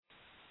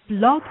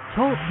Blog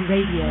Talk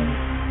Radio.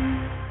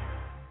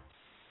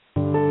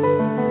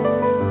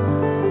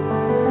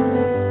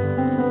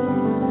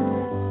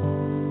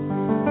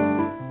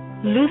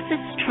 Lucis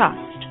Trust,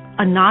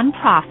 a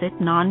non-profit,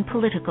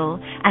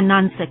 non-political, and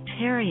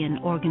non-sectarian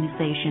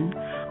organization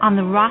on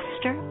the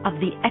roster of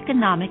the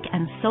Economic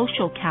and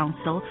Social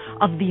Council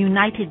of the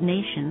United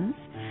Nations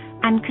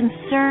and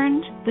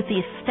concerned with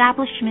the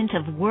establishment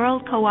of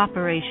world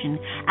cooperation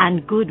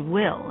and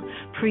goodwill,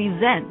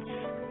 presents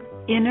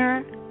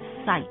Inner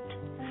Sight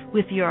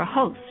with your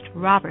host,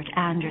 Robert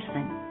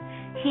Anderson.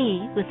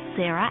 He, with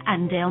Sarah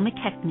and Dale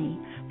McKechnie,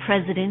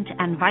 President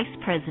and Vice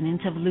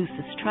President of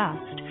Lucis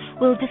Trust,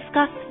 will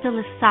discuss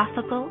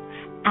philosophical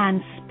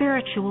and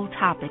spiritual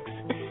topics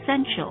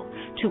essential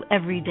to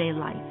everyday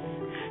life.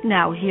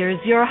 Now here's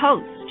your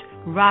host,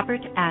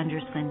 Robert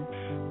Anderson.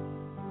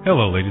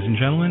 Hello, ladies and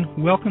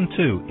gentlemen. Welcome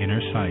to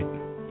Inner Sight.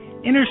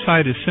 Inner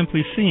sight is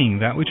simply seeing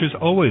that which is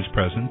always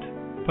present,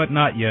 but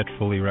not yet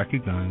fully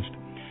recognized.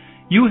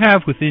 You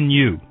have within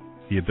you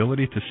the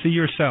ability to see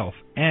yourself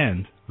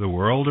and the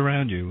world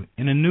around you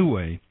in a new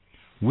way,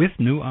 with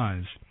new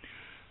eyes.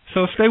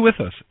 So stay with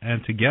us,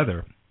 and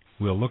together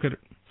we'll look at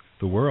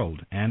the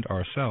world and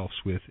ourselves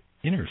with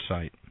inner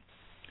sight.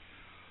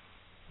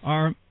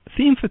 Our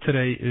theme for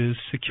today is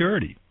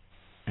security,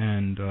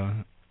 and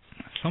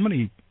so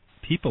many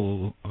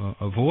people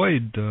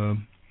avoid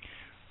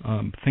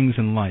things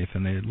in life,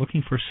 and they're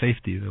looking for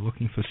safety, they're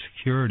looking for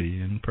security,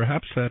 and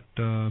perhaps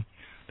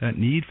that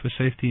need for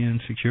safety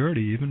and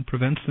security even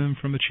prevents them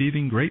from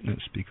achieving greatness,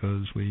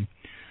 because we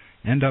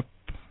end up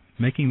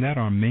making that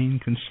our main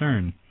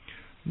concern.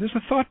 There's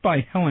a thought by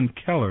Helen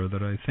Keller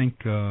that I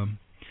think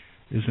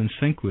is in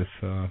sync with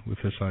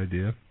this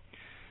idea,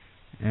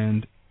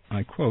 and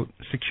I quote,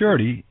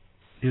 "Security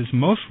is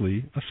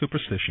mostly a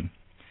superstition.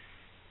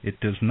 It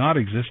does not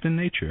exist in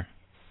nature,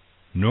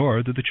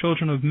 nor do the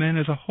children of men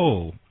as a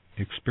whole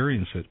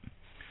experience it.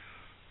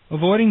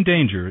 Avoiding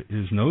danger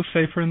is no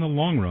safer in the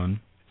long run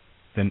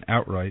than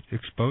outright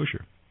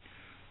exposure.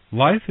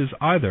 Life is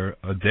either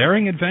a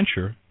daring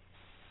adventure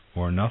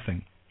or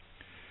nothing.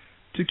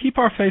 To keep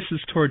our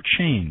faces toward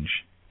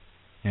change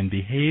and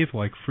behave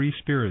like free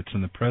spirits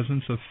in the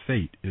presence of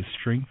fate is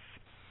strength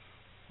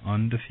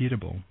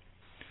undefeatable."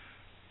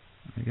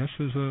 I guess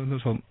there's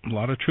a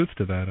lot of truth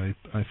to that.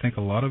 I think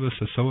a lot of us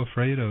are so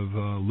afraid of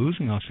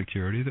losing our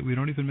security that we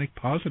don't even make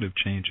positive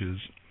changes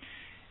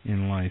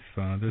in life.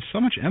 There's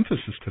so much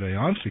emphasis today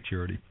on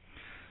security,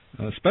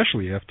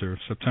 especially after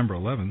September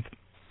 11th.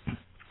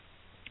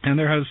 And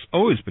there has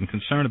always been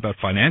concern about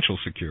financial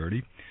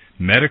security,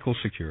 medical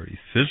security,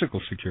 physical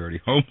security,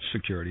 home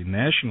security,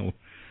 national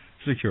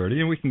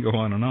security, and we can go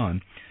on and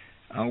on.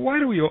 Why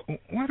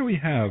do we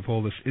have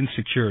all this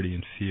insecurity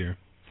and fear?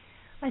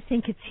 I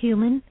think it's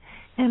human,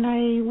 and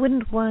I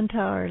wouldn't want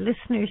our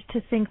listeners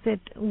to think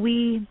that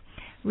we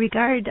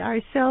regard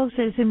ourselves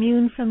as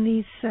immune from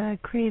these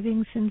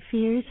cravings and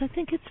fears. I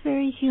think it's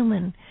very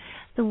human.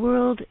 The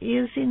world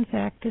is, in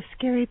fact, a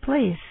scary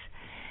place,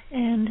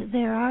 and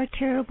there are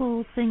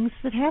terrible things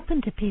that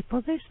happen to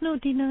people. There's no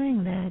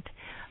denying that.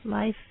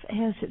 Life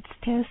has its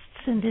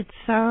tests and its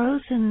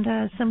sorrows,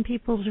 and some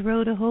people's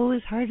road to hoe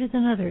is harder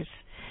than others.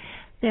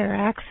 There are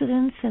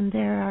accidents and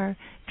there are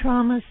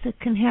traumas that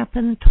can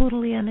happen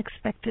totally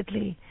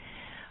unexpectedly.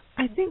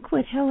 I think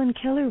what Helen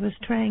Keller was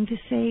trying to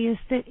say is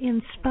that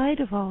in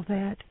spite of all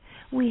that,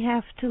 we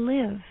have to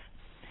live.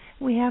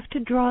 We have to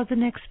draw the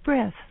next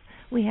breath.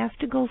 We have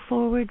to go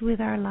forward with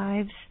our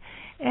lives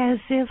as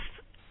if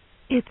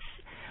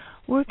it's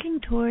working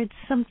towards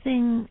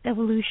something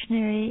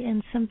evolutionary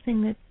and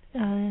something that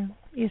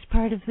is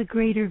part of the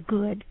greater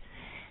good.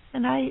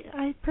 And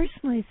I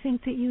personally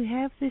think that you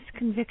have this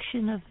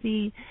conviction of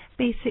the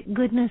basic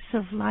goodness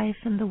of life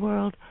and the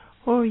world,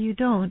 or you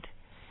don't.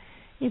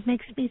 It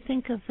makes me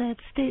think of that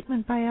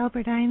statement by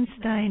Albert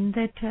Einstein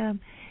that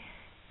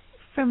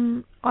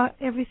from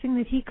everything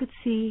that he could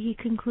see, he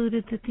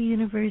concluded that the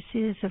universe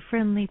is a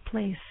friendly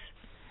place.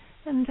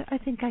 And I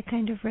think I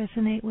kind of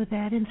resonate with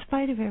that, in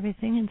spite of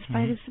everything, in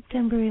spite of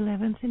September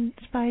 11th, in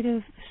spite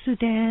of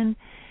Sudan,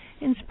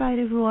 in spite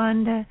of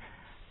Rwanda.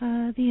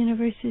 The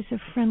universe is a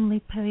friendly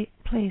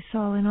place,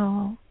 all in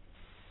all.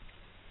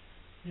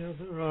 Yeah,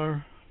 there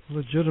are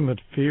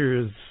legitimate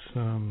fears,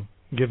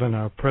 given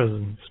our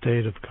present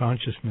state of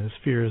consciousness,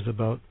 fears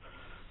about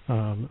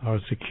our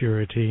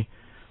security.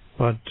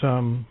 But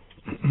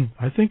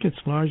I think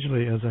it's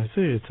largely, as I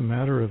say, it's a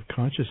matter of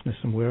consciousness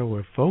and where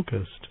we're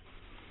focused.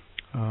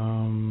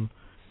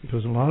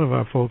 Because a lot of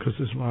our focus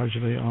is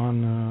largely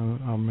on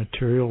our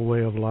material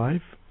way of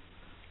life.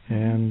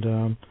 And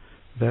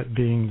that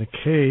being the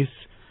case,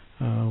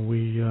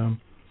 we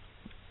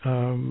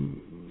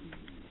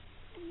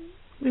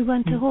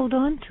want to hold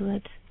on to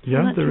it.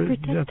 Yeah,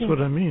 that's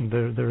what I mean.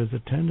 There is a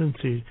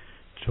tendency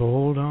to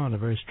hold on, a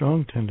very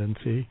strong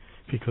tendency,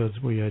 because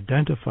we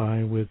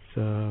identify with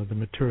the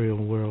material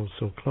world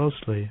so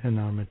closely, and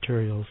our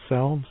material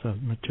selves, our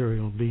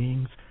material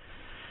beings,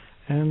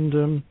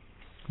 and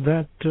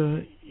that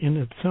in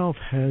itself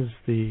has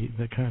the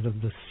kind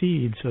of the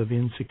seeds of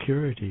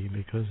insecurity,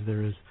 because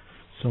there is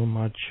so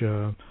much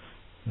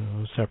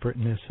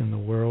separateness in the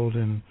world,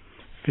 and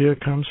fear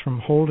comes from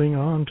holding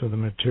on to the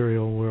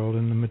material world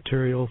and the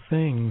material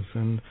things,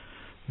 and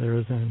there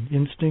is an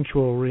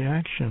instinctual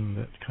reaction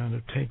that kind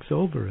of takes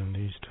over in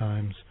these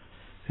times,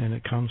 and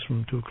it comes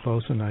from too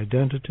close an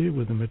identity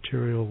with the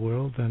material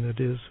world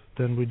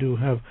than we do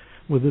have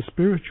with the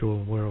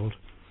spiritual world.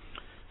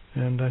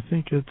 And I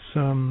think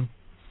it's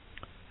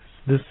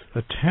this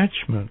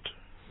attachment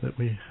that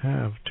we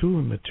have to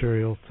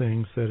material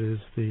things that is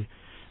the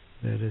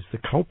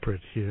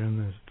culprit here, and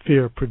the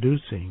fear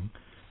producing,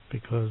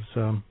 because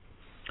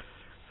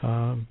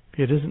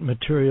it isn't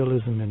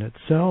materialism in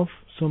itself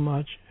so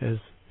much as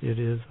it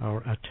is our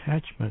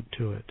attachment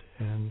to it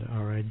and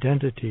our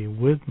identity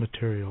with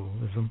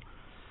materialism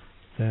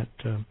that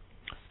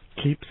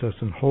keeps us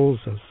and holds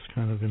us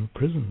kind of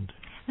imprisoned.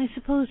 I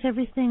suppose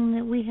everything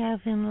that we have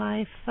in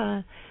life,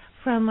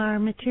 from our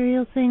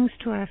material things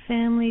to our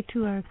family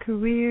to our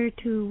career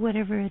to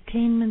whatever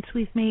attainments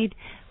we've made,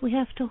 we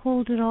have to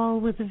hold it all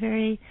with a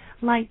very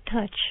light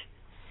touch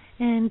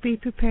and be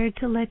prepared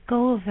to let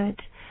go of it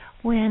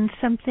when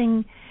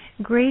something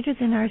greater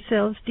than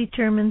ourselves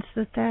determines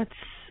that that's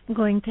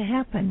going to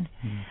happen.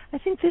 I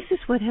think this is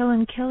what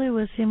Helen Keller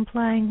was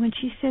implying when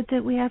she said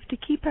that we have to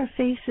keep our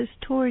faces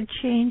toward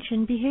change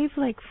and behave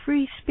like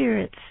free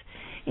spirits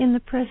in the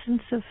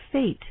presence of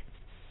fate.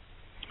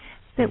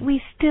 That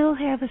we still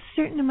have a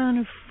certain amount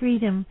of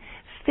freedom.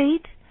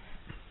 Fate,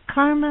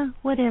 karma,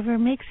 whatever,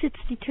 makes its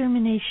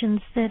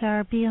determinations that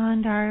are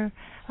beyond our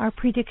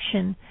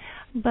prediction.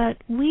 But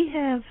we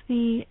have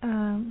the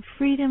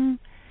freedom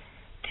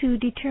to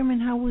determine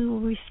how we will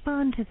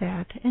respond to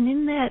that. And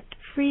in that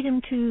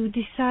freedom to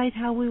decide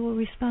how we will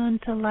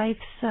respond to life's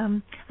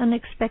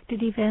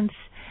unexpected events,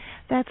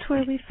 that's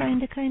where we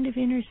find a kind of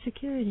inner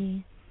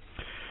security.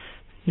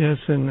 Yes,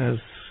 and as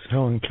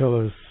Helen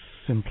Keller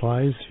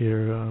implies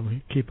here,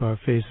 we keep our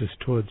faces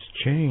towards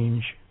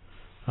change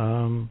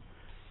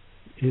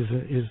is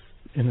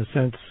in a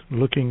sense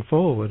looking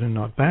forward and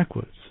not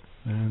backwards,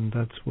 and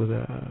that's where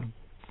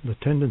the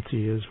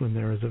tendency is when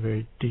there is a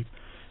very deep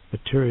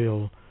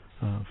material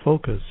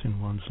focus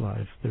in one's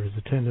life. There is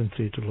a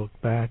tendency to look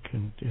back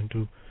and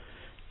to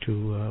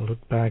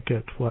look back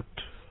at what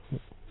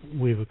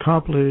we've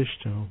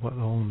accomplished and what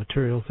all the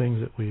material things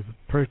that we've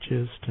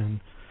purchased, and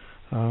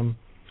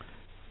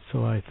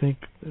so I think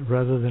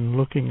rather than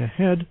looking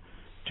ahead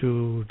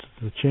to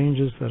the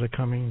changes that are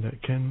coming,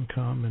 that can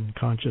come in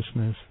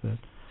consciousness, that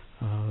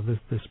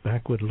this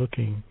backward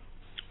looking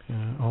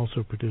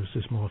also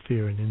produces more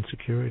fear and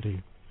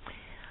insecurity.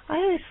 I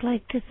always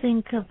like to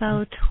think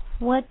about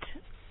what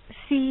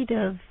seed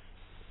of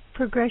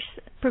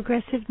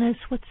progressiveness,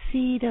 what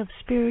seed of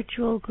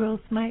spiritual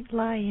growth might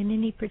lie in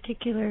any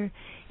particular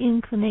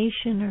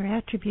inclination or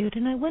attribute,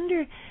 and I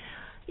wonder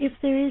if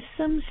there is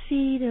some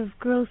seed of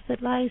growth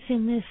that lies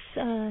in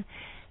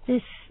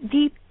this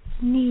deep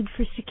need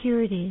for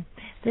security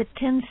that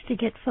tends to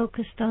get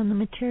focused on the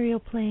material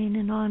plane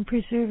and on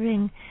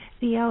preserving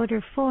the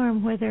outer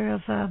form, whether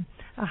of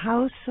a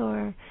house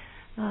or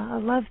a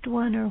loved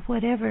one or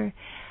whatever,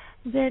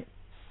 that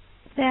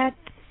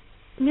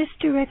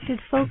misdirected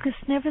focus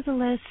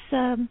nevertheless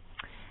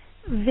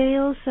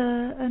veils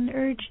an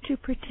urge to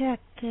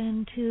protect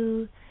and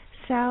to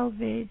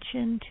salvage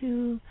and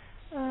to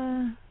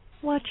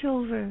watch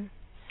over.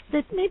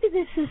 That maybe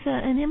this is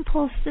an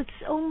impulse that's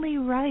only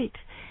right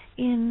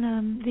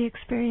in the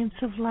experience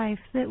of life,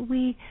 that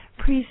we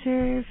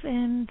preserve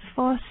and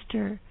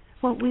foster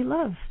what we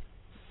love.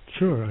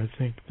 Sure, I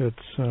think that's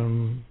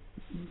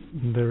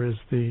there is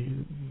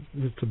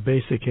it's a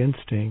basic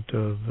instinct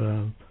of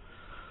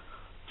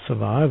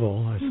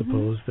survival, I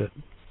suppose,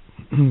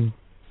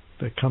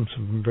 that comes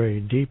from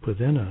very deep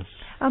within us.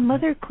 A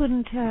mother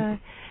couldn't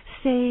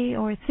say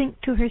or think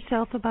to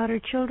herself about her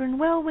children,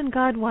 well, when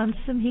God wants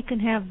them, He can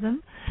have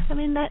them. I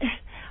mean, that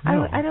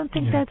no. I don't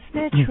think that's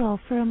natural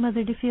for a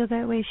mother to feel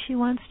that way. She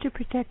wants to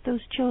protect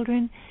those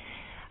children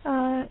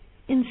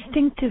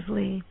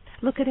instinctively.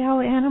 Look at how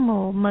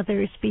animal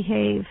mothers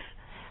behave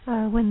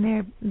when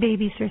their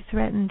babies are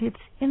threatened. It's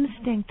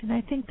instinct, and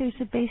I think there's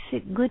a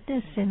basic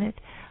goodness in it,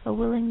 a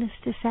willingness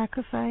to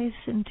sacrifice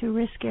and to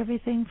risk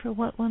everything for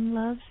what one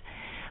loves.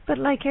 But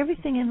like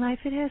everything in life,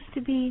 it has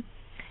to be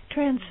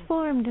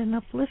transformed and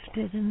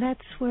uplifted, and that's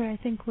where I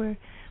think we're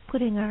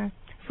putting our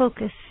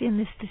focus in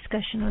this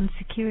discussion on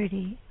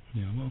security.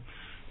 Yeah, well,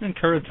 in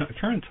current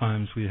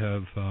times we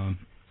have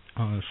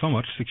so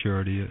much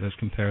security as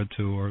compared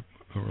to, or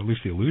at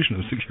least the illusion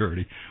of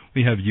security.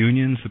 We have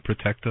unions that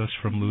protect us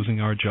from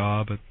losing our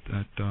job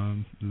at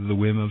the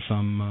whim of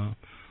some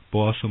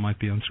boss who might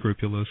be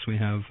unscrupulous. We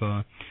have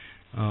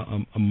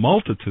a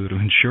multitude of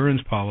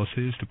insurance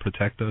policies to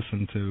protect us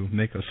and to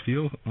make us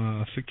feel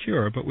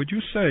secure. But would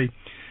you say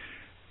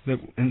that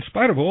in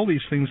spite of all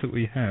these things that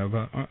we have,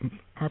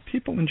 are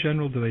people in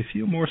general, do they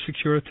feel more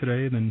secure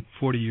today than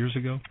 40 years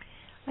ago?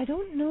 I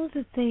don't know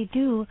that they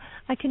do.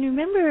 I can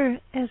remember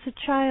as a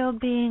child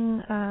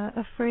being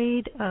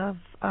afraid of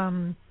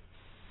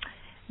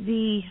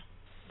the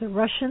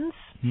Russians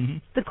Mm-hmm.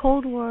 The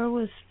Cold War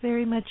was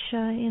very much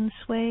in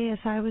sway as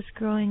I was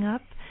growing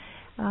up.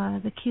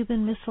 The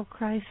Cuban Missile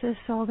Crisis,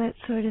 all that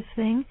sort of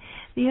thing.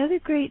 The other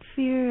great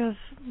fear of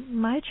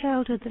my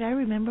childhood that I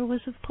remember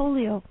was of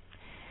polio,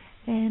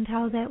 and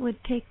how that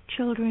would take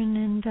children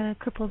and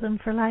cripple them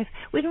for life.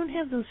 We don't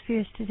have those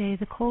fears today.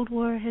 The Cold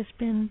War has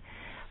been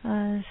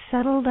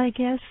settled, I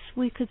guess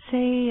we could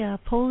say.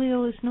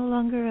 Polio is no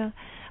longer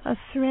a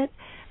threat,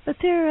 but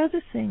there are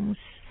other things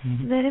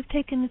that have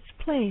taken its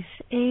place.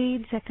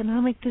 AIDS,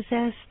 economic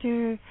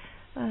disaster,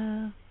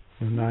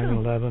 the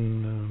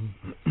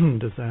 9/11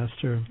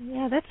 disaster.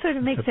 Yeah, that sort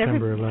of makes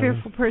September every 11th.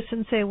 fearful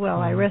person say, well,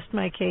 I rest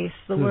my case.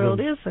 The world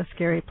is a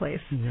scary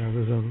place. Yeah,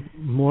 there's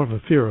more of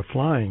a fear of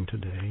flying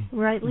today.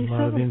 Rightly so. A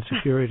lot of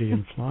insecurity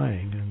in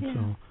flying,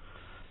 and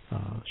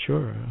so,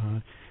 sure.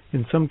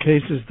 In some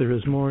cases there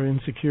is more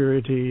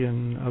insecurity,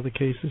 in other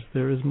cases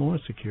there is more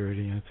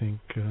security. I think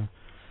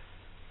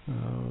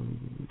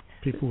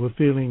people were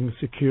feeling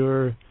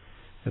secure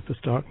at the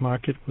stock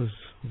market was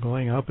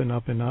going up and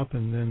up and up,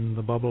 and then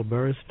the bubble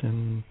burst,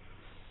 and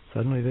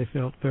suddenly they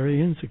felt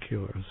very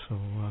insecure. So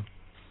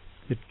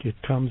it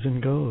comes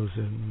and goes,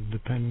 and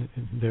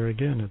there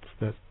again, it's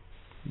that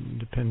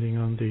depending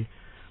on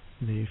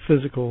the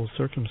physical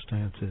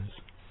circumstances.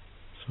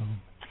 So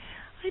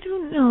I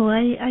don't know.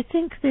 I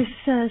think this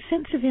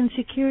sense of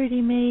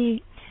insecurity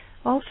may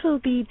also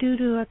be due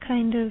to a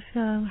kind of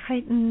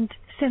heightened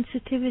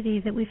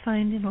sensitivity that we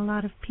find in a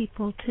lot of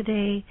people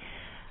today.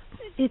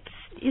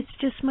 It's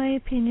just my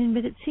opinion,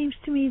 but it seems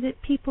to me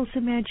that people's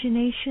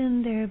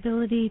imagination, their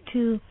ability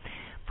to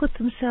put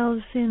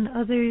themselves in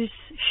others'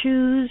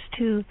 shoes,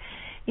 to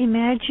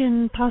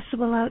imagine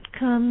possible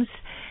outcomes,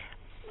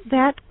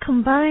 that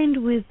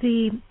combined with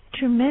the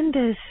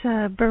tremendous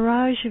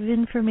barrage of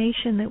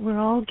information that we're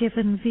all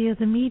given via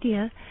the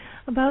media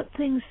about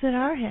things that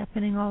are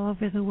happening all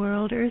over the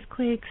world,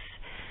 earthquakes,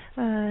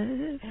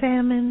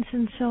 famines,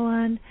 and so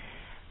on,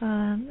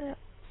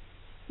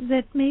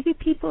 that maybe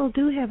people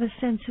do have a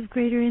sense of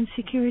greater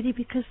insecurity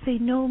because they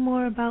know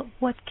more about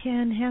what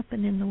can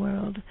happen in the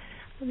world.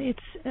 It's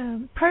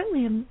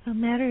partly a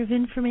matter of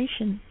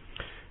information.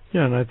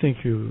 Yeah, and I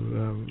think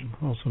you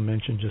also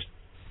mentioned just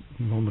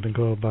a moment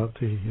ago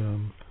about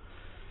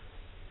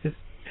it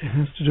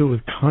has to do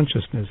with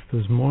consciousness.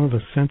 There's more of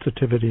a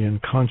sensitivity in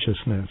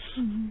consciousness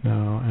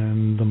now,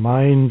 and the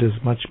mind is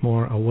much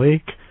more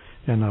awake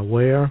and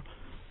aware,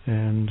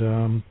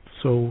 and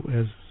so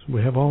as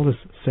we have all this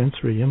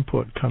sensory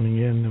input coming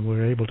in, and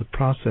we're able to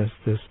process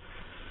this,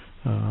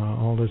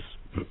 all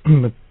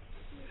this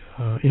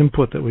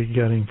input that we're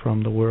getting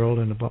from the world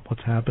and about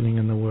what's happening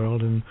in the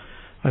world, and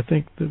I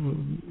think that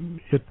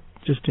it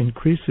just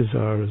increases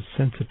our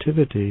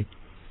sensitivity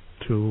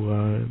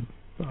to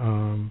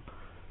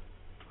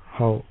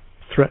how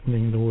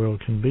threatening the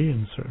world can be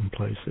in certain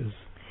places.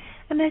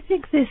 And I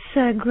think this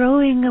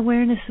growing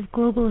awareness of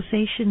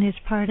globalization is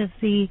part of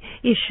the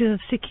issue of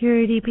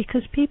security,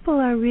 because people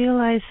are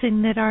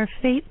realizing that our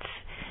fates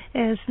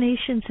as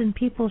nations and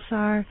peoples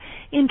are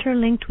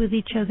interlinked with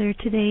each other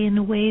today in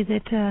a way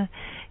that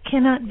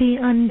cannot be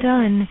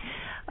undone.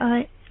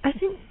 I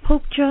think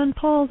Pope John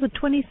Paul the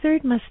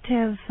 23rd must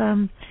have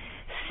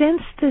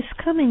sensed this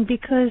coming,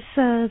 because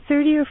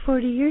 30 or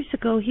 40 years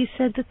ago he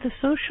said that the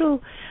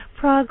social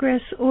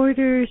progress,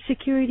 order,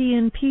 security,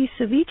 and peace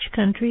of each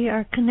country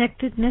are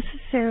connected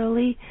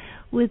necessarily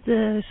with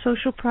the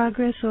social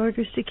progress,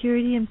 order,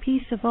 security, and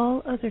peace of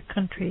all other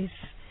countries.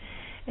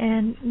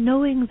 And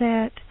knowing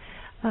that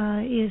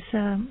is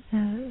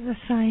a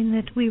sign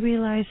that we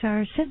realize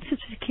our sense of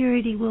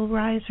security will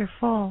rise or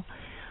fall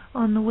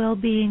on the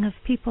well-being of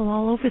people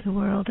all over the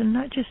world, and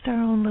not just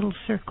our own little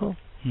circle.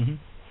 Mm-hmm.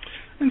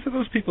 And for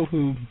those people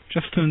who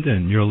just tuned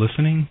in, you're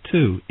listening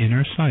to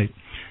Inner Sight.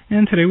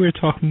 And today we're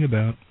talking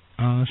about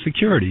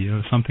security,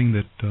 something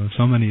that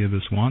so many of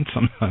us want.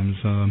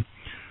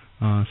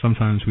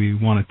 Sometimes we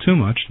want it too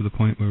much to the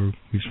point where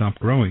we stop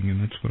growing,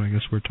 and that's what I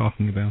guess we're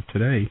talking about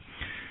today.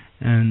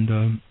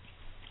 And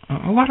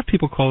a lot of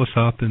people call us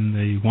up and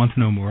they want to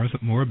know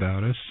more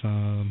about us.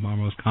 Our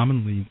most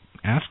commonly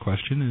asked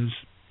question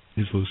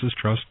is Lucis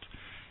Trust,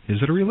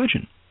 is it a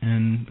religion?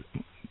 And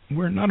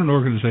we're not an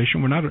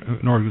organization. We're not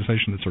an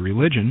organization that's a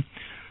religion.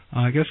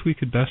 I guess we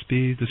could best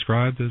be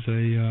described as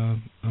a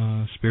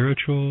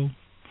spiritual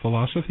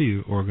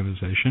philosophy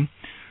organization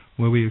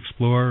where we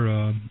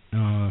explore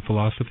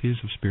philosophies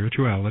of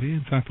spirituality.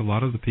 In fact, a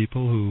lot of the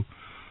people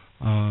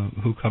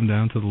who come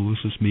down to the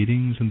Lucis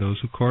meetings and those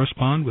who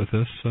correspond with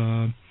us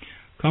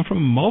come from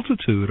a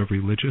multitude of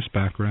religious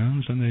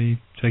backgrounds, and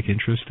they take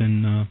interest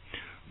in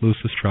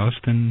Lucis Trust,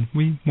 and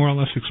we more or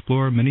less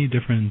explore many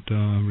different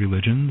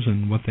religions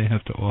and what they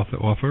have to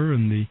offer,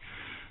 and the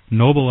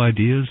noble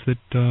ideas that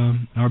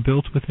are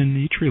built within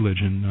each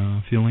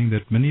religion, feeling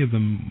that many of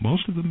them,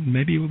 most of them,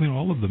 maybe even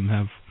all of them,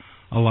 have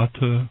a lot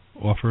to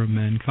offer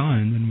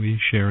mankind, and we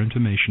share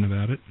information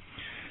about it.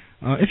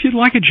 If you'd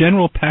like a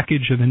general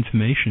package of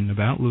information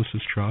about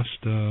Lucis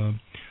Trust,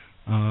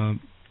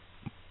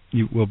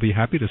 we'll be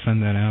happy to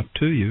send that out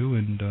to you,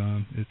 and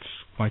it's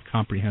quite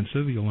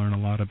comprehensive. You'll learn a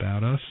lot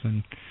about us,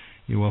 and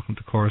You're welcome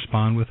to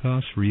correspond with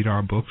us, read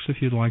our books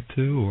if you'd like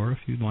to, or if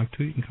you'd like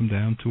to, you can come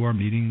down to our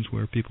meetings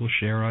where people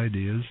share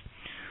ideas.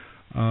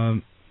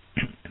 To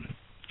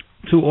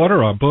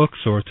order our books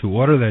or to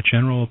order that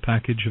general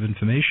package of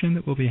information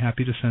that we'll be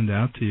happy to send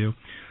out to you,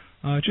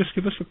 just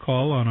give us a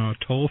call on our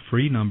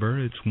toll-free number.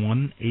 It's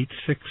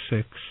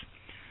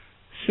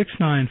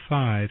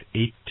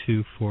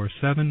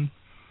 1-866-695-8247.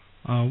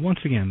 Once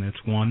again, that's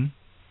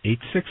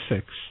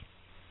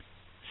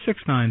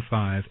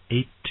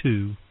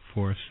 1-866-695-8247.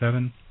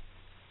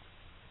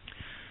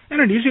 And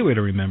an easy way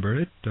to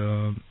remember it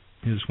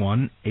is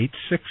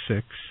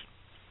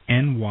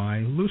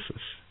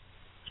 1-866-NY-LUCIS.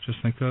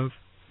 Just think of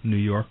New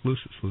York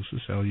Lucis,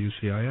 Lucis,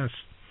 L-U-C-I-S.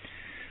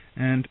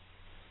 And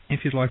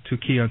if you'd like to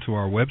key onto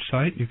our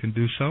website, you can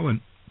do so,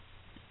 and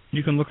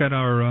you can look at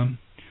our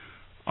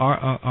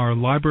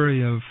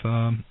library of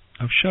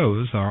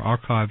shows, our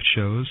archived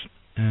shows,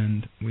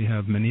 and we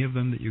have many of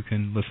them that you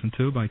can listen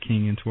to by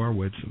keying into our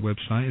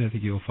website. I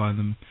think you'll find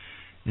them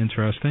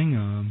interesting.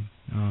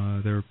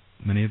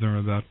 Many of them are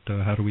about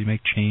how do we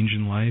make change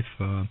in life,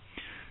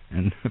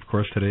 and of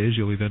course today's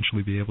you'll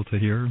eventually be able to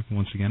hear,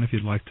 once again if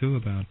you'd like to,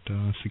 about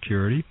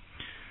security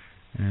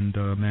and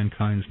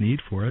mankind's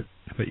need for it.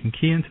 But you can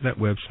key into that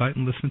website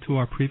and listen to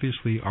our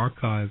previously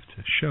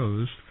archived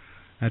shows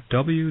at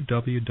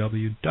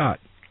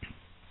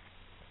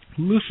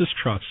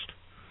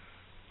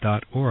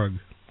www.lucistrust.org.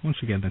 Once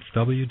again, that's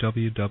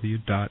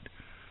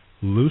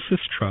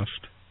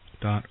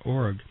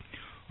www.lucistrust.org.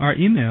 Our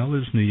email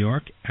is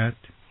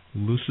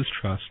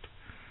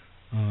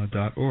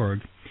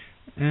newyork@lucistrust.org.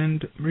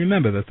 And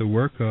remember that the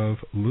work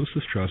of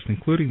Lucis Trust,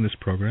 including this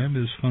program,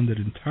 is funded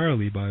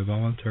entirely by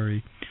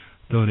voluntary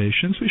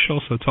donations. We should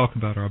also talk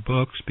about our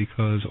books,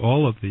 because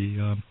all of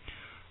the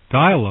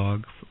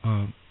dialogue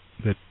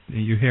that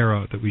you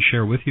hear, that we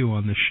share with you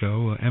on this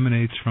show,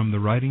 emanates from the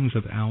writings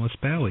of Alice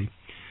Bailey.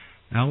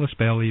 Alice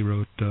Bailey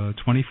wrote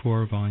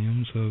 24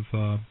 volumes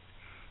of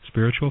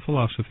spiritual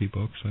philosophy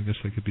books. I guess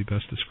they could be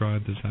best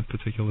described as that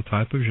particular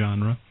type of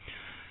genre.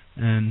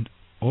 And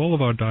all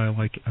of our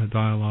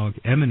dialogue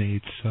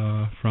emanates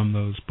from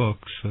those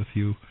books. If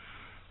you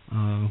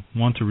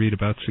want to read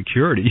about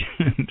security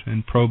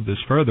and probe this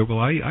further, well,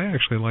 I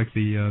actually like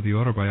the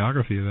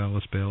autobiography of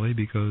Alice Bailey,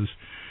 because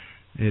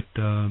it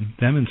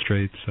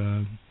demonstrates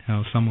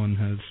how someone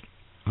has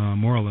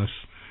more or less,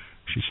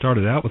 she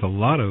started out with a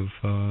lot of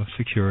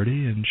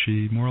security, and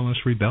she more or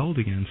less rebelled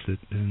against it,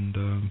 and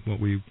what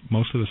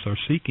most of us are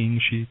seeking,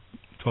 she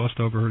tossed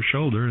over her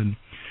shoulder. And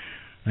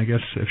I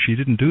guess if she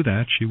didn't do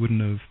that, she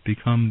wouldn't have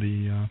become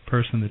the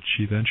person that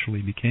she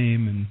eventually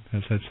became, and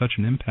has had such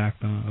an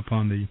impact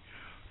upon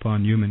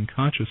human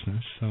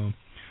consciousness. So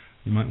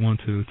you might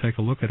want to take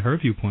a look at her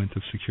viewpoint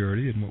of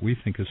security and what we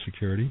think is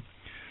security.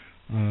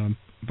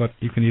 But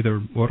you can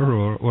either order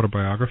her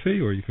autobiography,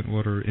 or you can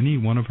order any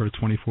one of her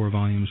 24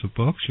 volumes of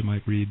books. You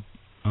might read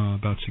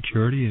about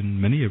security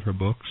in many of her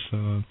books.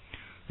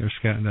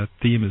 That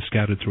theme is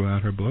scattered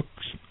throughout her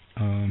books.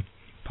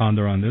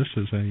 Ponder on This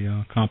is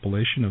a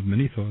compilation of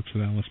many thoughts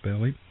of Alice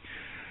Bailey.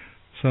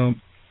 So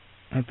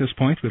at this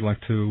point, we'd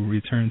like to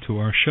return to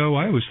our show.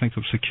 I always think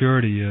of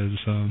security as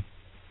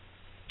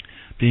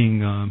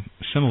being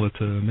similar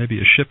to maybe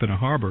a ship in a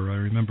harbor. I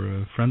remember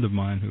a friend of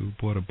mine who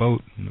bought a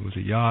boat, and it was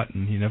a yacht,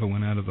 and he never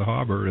went out of the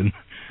harbor. And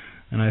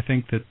I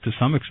think that to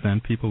some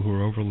extent, people who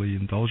are overly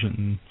indulgent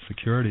in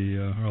security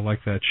are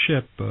like that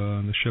ship.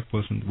 The ship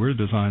we're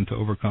designed to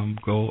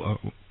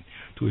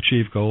to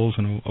achieve goals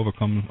and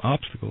overcome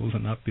obstacles,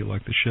 and not be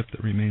like the ship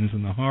that remains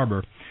in the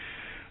harbor.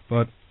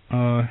 But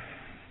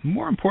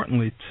more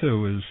importantly,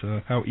 too, is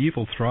how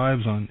evil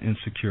thrives on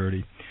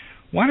insecurity.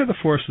 Why do the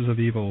forces of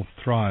evil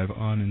thrive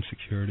on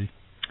insecurity?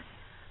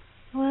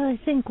 Well, I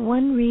think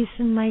one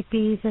reason might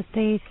be that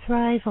they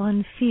thrive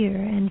on fear,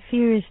 and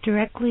fear is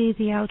directly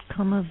the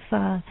outcome of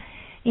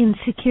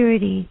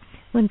insecurity.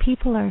 When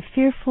people are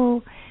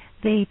fearful,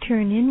 they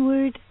turn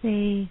inward,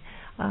 they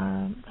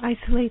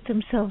isolate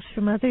themselves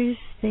from others,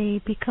 they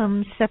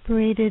become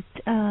separated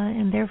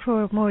and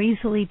therefore more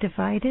easily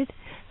divided.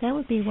 That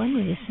would be one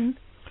reason.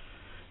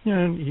 Yeah,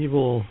 and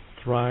evil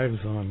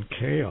thrives on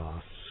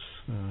chaos.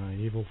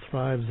 Evil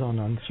thrives on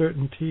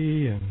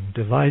uncertainty and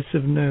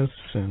divisiveness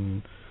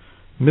and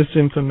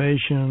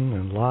misinformation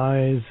and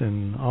lies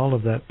and all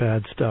of that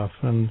bad stuff.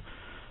 And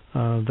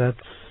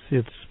that's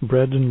its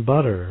bread and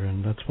butter,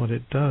 and that's what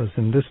it does.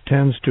 And this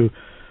tends to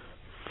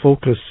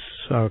focus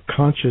our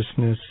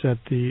consciousness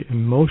at the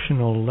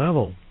emotional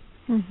level,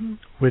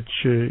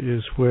 which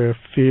is where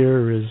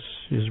fear is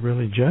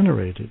really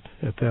generated,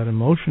 at that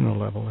emotional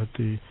level, at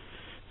the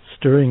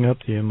stirring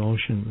up the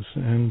emotions.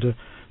 And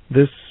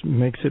this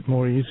makes it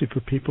more easy for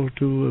people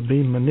to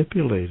be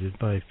manipulated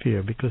by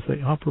fear, because they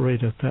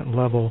operate at that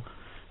level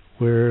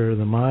where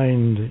the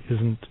mind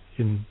isn't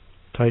in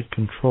tight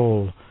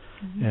control,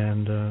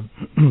 and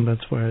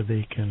that's where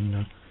they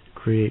can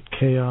create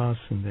chaos,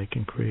 and they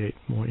can create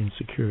more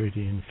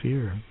insecurity and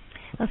fear.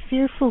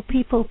 Fearful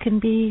people can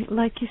be,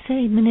 like you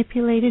say,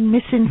 manipulated,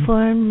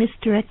 misinformed,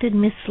 misdirected,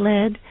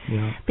 misled,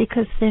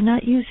 because they're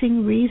not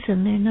using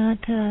reason. They're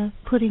not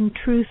putting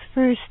truth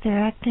first. They're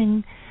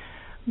acting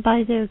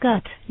by their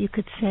gut, you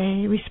could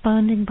say,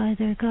 responding by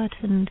their gut,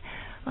 and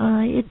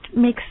it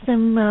makes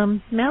them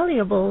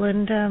malleable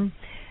and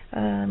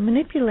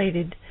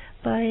manipulated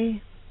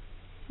by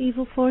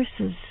evil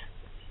forces.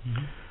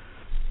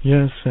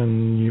 Yes,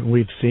 and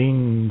we've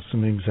seen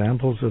some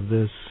examples of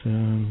this,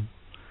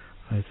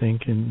 I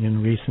think,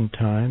 in recent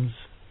times,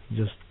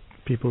 just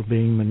people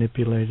being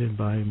manipulated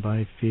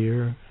by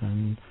fear,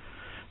 and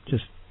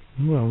just,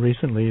 well,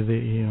 recently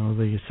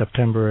the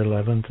September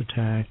 11th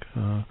attack,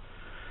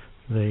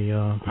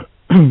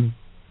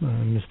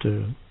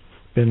 Mr.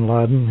 Bin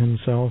Laden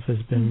himself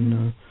has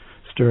been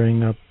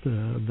stirring up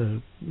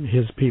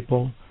his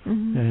people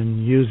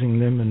and using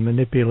them and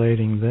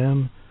manipulating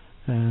them,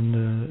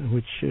 and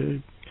which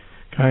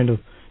kind of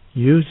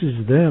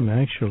uses them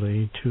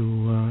actually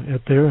to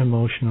at their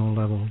emotional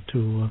level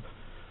to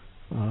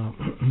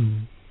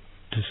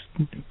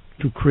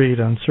create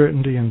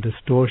uncertainty and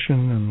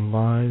distortion and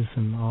lies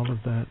and all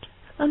of that.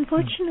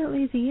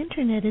 Unfortunately, the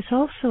Internet is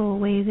also a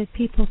way that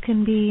people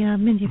can be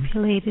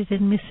manipulated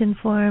and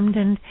misinformed,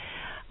 and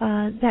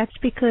that's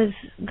because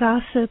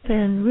gossip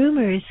and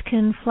rumors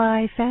can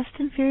fly fast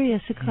and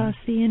furious across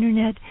the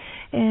Internet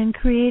and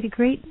create a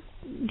great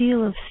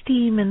deal of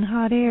steam and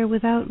hot air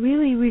without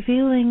really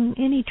revealing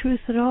any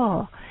truth at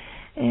all.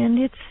 And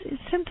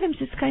sometimes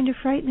it's kind of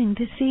frightening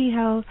to see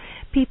how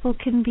people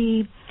can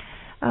be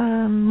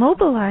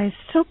mobilized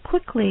so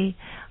quickly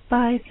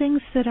by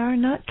things that are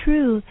not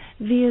true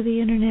via the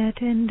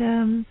Internet,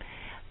 and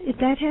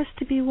that has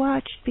to be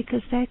watched,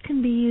 because that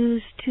can be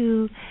used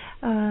to,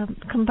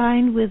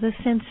 combined with a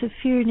sense of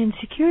fear and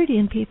insecurity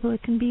in people,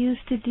 it can be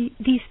used to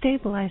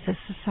destabilize a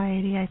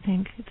society, I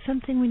think. It's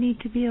something we need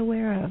to be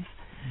aware of.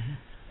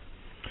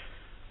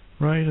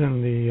 Right,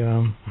 and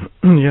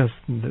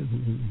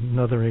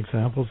another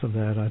examples of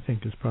that, I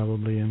think, is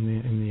probably in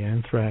the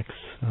anthrax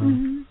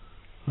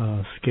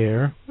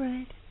scare.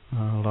 Right.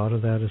 A lot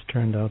of that has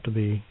turned out to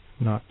be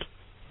not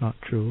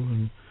true,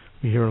 and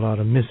we hear a lot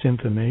of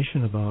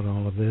misinformation about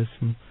all of this,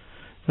 and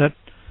that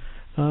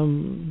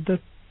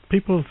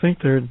people think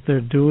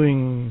they're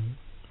doing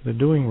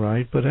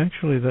right, but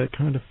actually that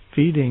kind of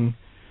feeding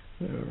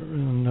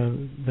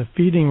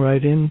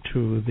right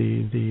into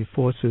the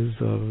forces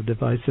of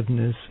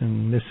divisiveness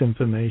and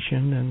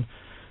misinformation, and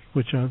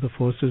which are the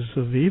forces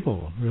of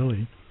evil,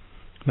 really.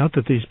 Not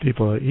that these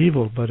people are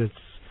evil, but it's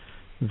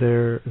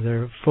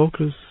their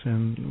focus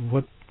and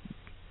what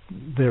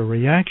their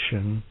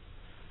reaction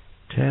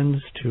tends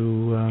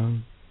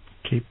to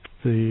keep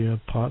the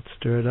pot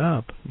stirred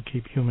up and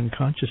keep human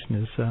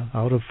consciousness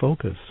out of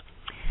focus.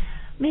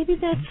 Maybe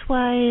that's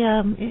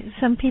why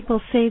some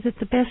people say that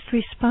the best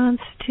response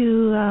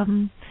to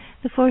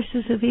the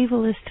forces of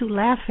evil is to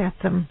laugh at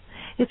them.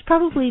 It's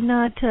probably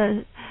not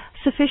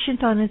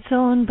sufficient on its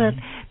own, but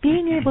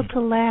being able to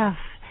laugh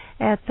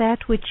at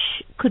that which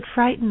could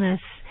frighten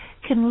us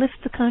can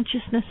lift the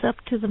consciousness up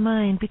to the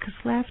mind, because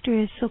laughter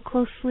is so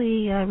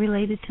closely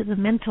related to the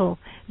mental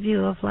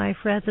view of life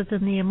rather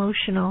than the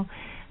emotional.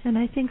 And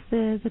I think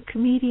the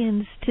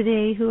comedians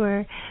today who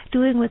are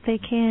doing what they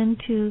can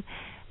to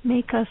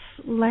make us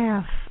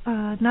laugh,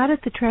 not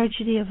at the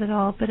tragedy of it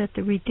all, but at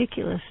the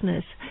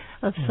ridiculousness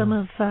of some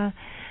of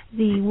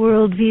the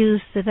world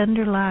views that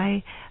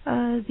underlie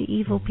the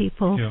evil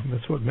people. Yeah,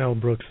 that's what Mel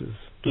Brooks is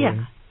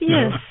doing.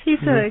 Yes,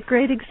 he's a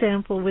great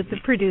example with the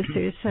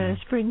producers,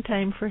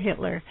 Springtime for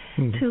Hitler,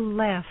 to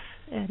laugh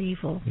at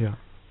evil. Yeah.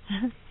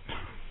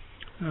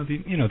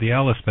 The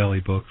Alice Bailey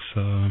books,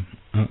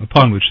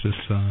 upon which this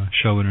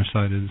show Inner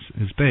Sight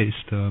is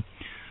based,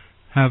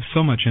 have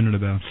so much in it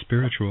about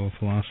spiritual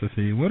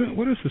philosophy. What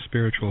is the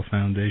spiritual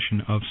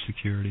foundation of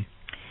security?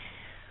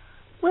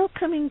 Well,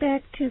 coming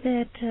back to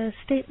that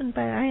statement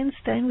by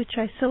Einstein, which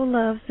I so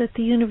love, that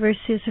the universe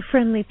is a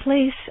friendly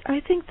place,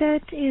 I think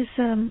that is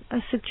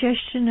a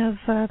suggestion of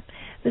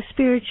the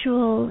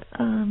spiritual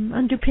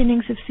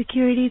underpinnings of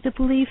security, the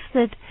belief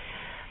that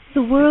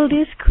the world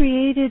is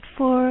created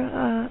for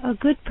a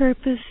good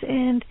purpose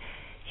and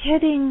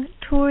heading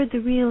toward the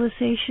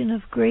realization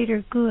of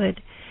greater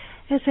good.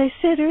 As I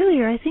said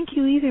earlier, I think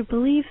you either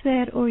believe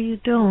that or you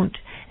don't,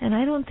 and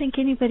I don't think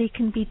anybody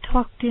can be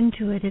talked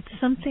into it. It's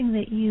something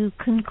that you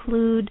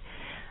conclude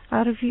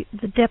out of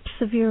the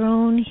depths of your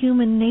own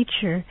human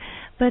nature.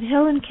 But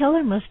Helen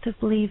Keller must have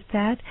believed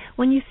that.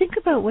 When you think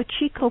about what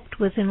she coped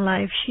with in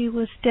life, she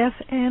was deaf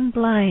and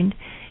blind.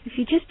 If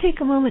you just take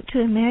a moment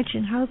to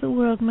imagine how the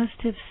world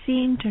must have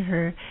seemed to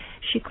her,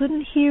 she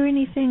couldn't hear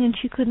anything and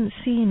she couldn't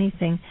see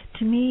anything.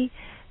 To me,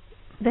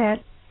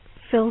 that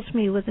fills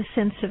me with a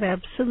sense of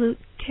absolute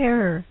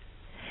terror.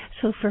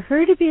 So for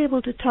her to be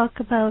able to talk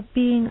about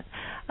being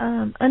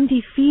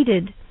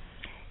undefeated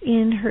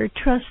in her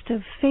trust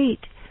of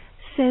fate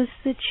says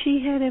that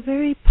she had a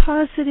very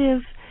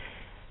positive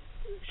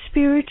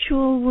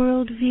spiritual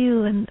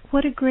worldview, and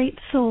what a great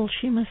soul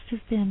she must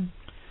have been.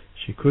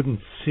 She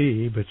couldn't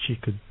see, but she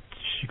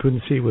she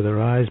couldn't see with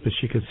her eyes, but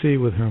she could see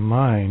with her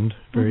mind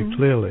very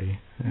clearly.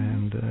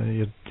 And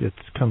it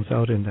comes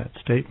out in that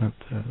statement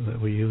that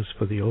we use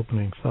for the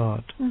opening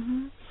thought.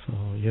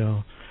 So,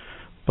 yeah.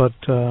 But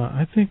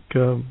I think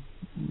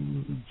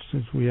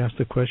since we asked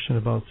the question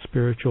about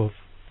spiritual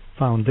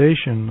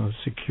foundation of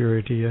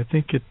security, I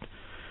think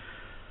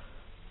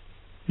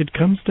it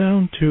comes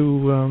down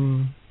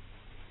to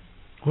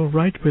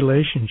right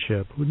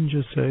relationship. Wouldn't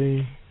you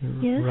say?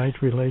 Yes.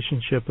 Right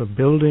relationship, of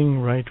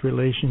building right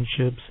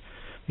relationships,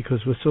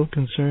 because we're so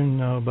concerned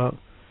now about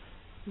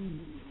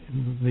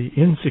the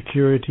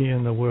insecurity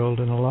in the world,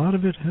 and a lot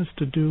of it has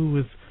to do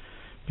with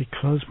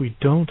because we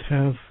don't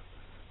have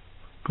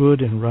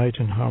good and right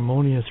and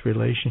harmonious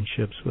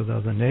relationships with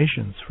other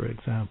nations, for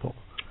example.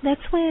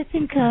 That's why I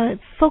think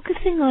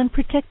focusing on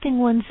protecting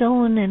one's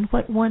own and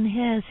what one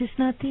has is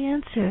not the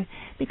answer,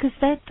 because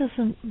that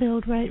doesn't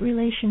build right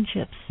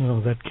relationships.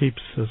 No, that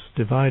keeps us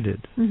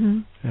divided.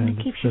 And it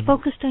keeps you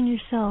focused on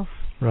yourself.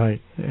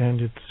 Right, and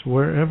it's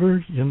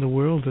wherever in the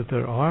world that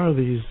there are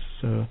these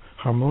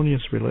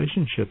harmonious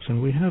relationships,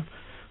 and we have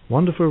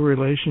wonderful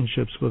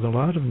relationships with a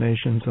lot of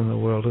nations in the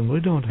world, and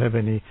we don't have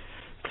any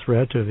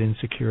threat of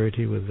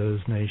insecurity with those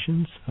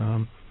nations.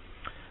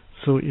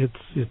 So it's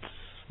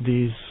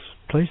these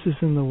places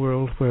in the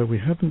world where we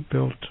haven't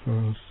built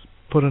or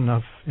put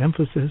enough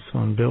emphasis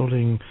on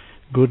building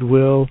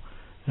goodwill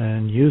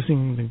and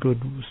using the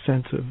good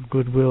sense of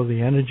goodwill,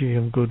 the energy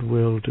of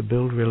goodwill to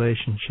build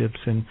relationships,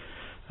 and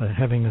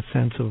having a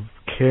sense of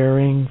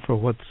caring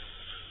for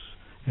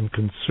and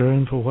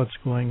concern for what's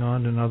going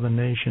on in other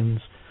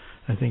nations.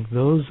 I think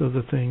those are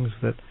the things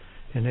that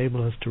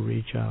enable us to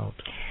reach out.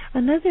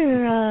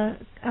 Another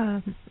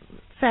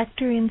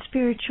factor in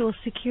spiritual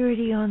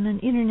security on an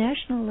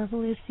international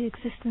level is the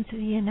existence of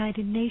the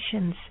United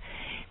Nations.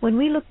 When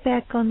we look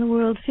back on the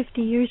world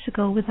 50 years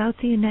ago without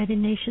the United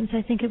Nations,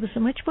 I think it was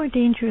a much more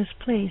dangerous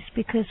place,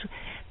 because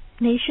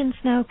nations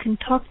now can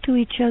talk to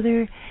each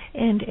other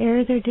and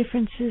air their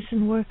differences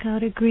and work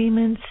out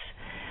agreements.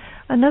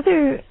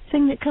 Another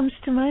thing that comes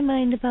to my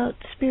mind about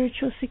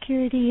spiritual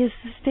security is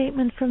the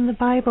statement from the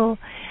Bible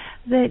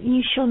that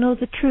ye shall know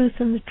the truth,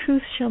 and the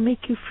truth shall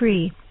make you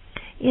free.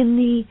 In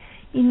the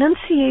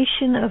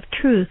enunciation of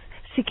truth,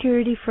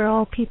 security for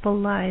all people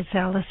lies,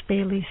 Alice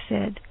Bailey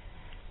said.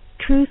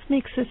 Truth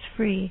makes us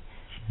free.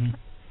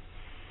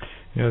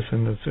 Yes,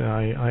 and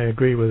I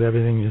agree with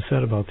everything you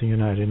said about the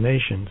United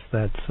Nations.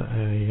 That's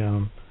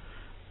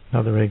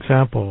another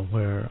example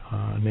where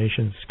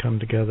nations come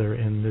together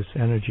in this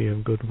energy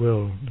of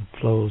goodwill. It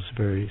flows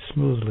very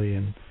smoothly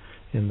in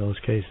those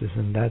cases,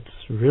 and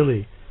that's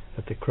really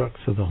at the crux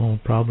of the whole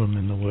problem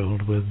in the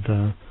world with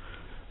the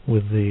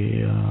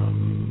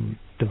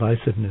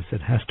divisiveness.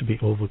 It has to be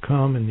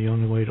overcome, and the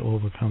only way to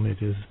overcome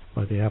it is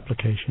by the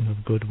application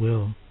of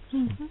goodwill.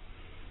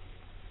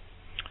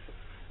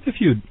 If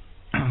you'd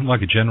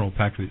like a general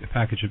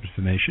package of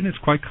information, it's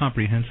quite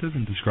comprehensive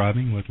in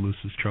describing what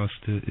Lucis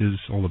Trust is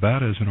all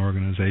about as an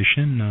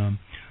organization.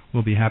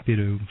 We'll be happy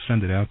to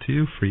send it out to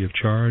you free of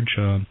charge.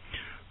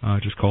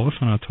 Just call us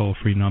on our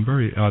toll-free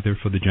number, either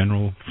for the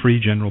free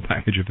general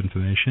package of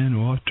information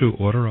or to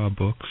order our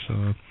books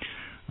at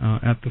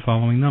the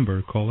following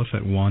number. Call us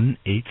at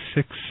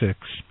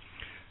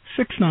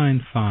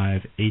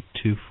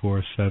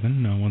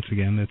 1-866-695-8247. Once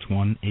again, that's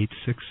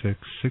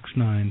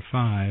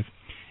 1-866-695-8247.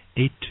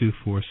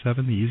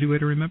 The easy way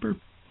to remember,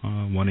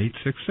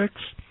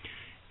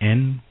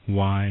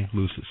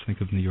 1-866-NY-LUCIS.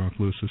 Think of New York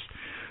Lucis.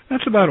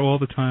 That's about all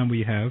the time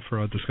we have for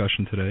our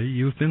discussion today.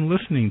 You've been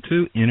listening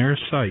to Inner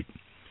Sight.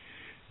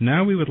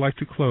 Now we would like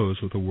to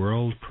close with a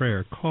world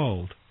prayer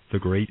called the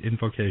Great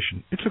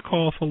Invocation. It's a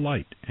call for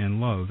light and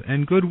love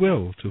and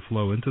goodwill to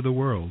flow into the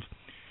world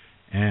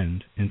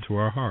and into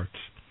our hearts.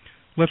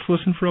 Let's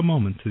listen for a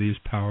moment to these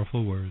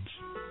powerful words.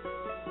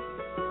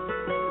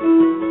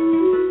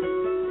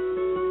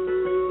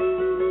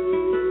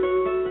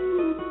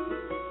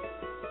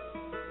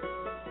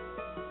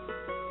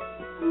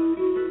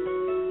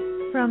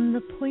 From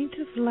the point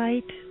of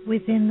light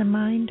within the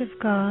mind of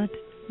God,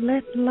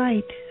 let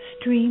light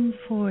stream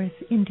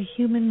forth into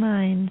human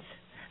minds.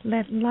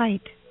 Let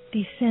light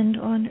descend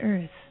on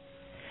earth.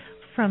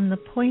 From the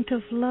point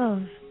of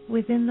love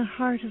within the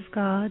heart of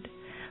God,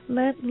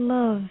 let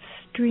love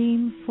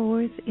stream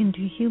forth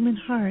into human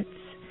hearts.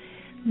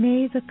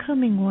 May the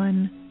coming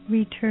one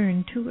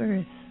return to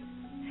earth.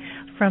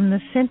 From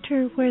the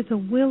center where the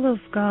will of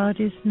God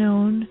is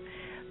known,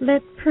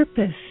 let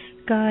purpose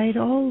guide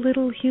all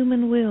little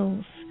human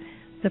wills,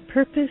 the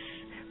purpose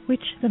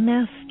which the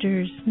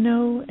masters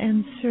know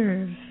and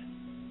serve.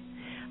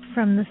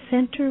 From the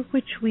center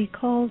which we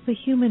call the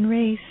human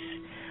race,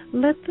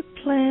 let the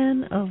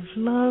plan of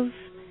love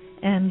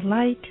and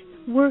light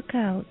work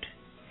out,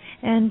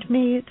 and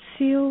may it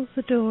seal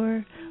the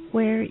door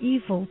where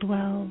evil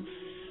dwells.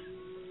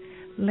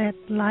 Let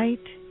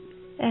light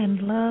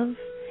and love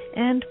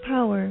and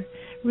power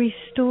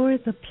restore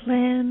the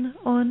plan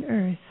on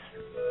earth.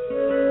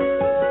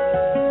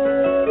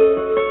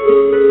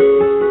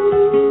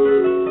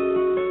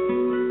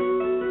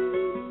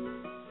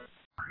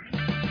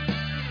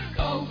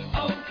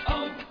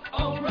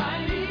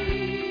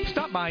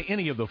 Stop by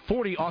any of the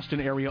 40 Austin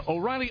area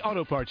O'Reilly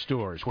Auto Parts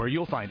stores where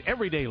you'll find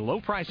everyday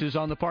low prices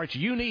on the parts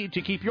you need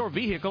to keep your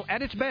vehicle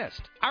at its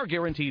best. Our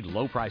guaranteed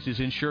low prices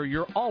ensure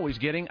you're always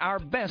getting our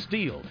best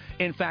deal.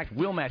 In fact,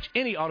 we'll match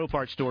any auto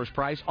parts store's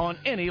price on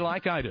any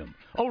like item.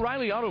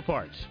 O'Reilly Auto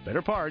Parts.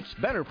 Better parts,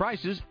 better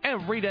prices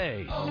every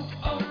day.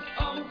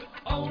 O'Reilly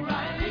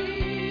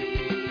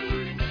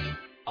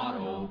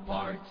Auto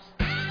Parts.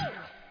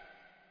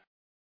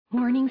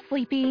 Morning,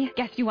 Sleepy.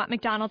 Guess you want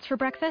McDonald's for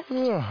breakfast?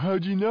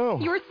 How'd you know?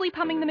 You were sleep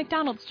humming the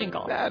McDonald's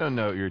jingle. I don't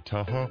know what you're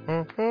talking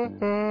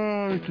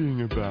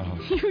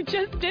about. You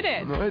just did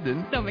it. No, I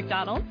didn't. So,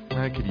 McDonald's?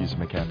 I could use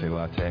my cafe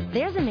latte.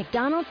 There's a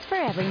McDonald's for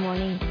every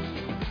morning.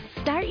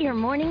 Start your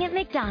morning at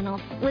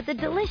McDonald's with a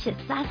delicious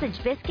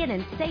sausage biscuit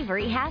and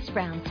savory hash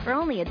browns for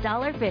only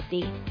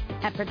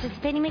 $1.50. At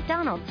participating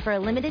McDonald's for a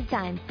limited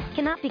time.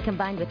 Cannot be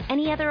combined with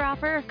any other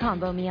offer or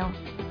combo meal.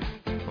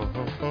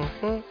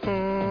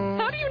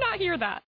 How do you not hear that?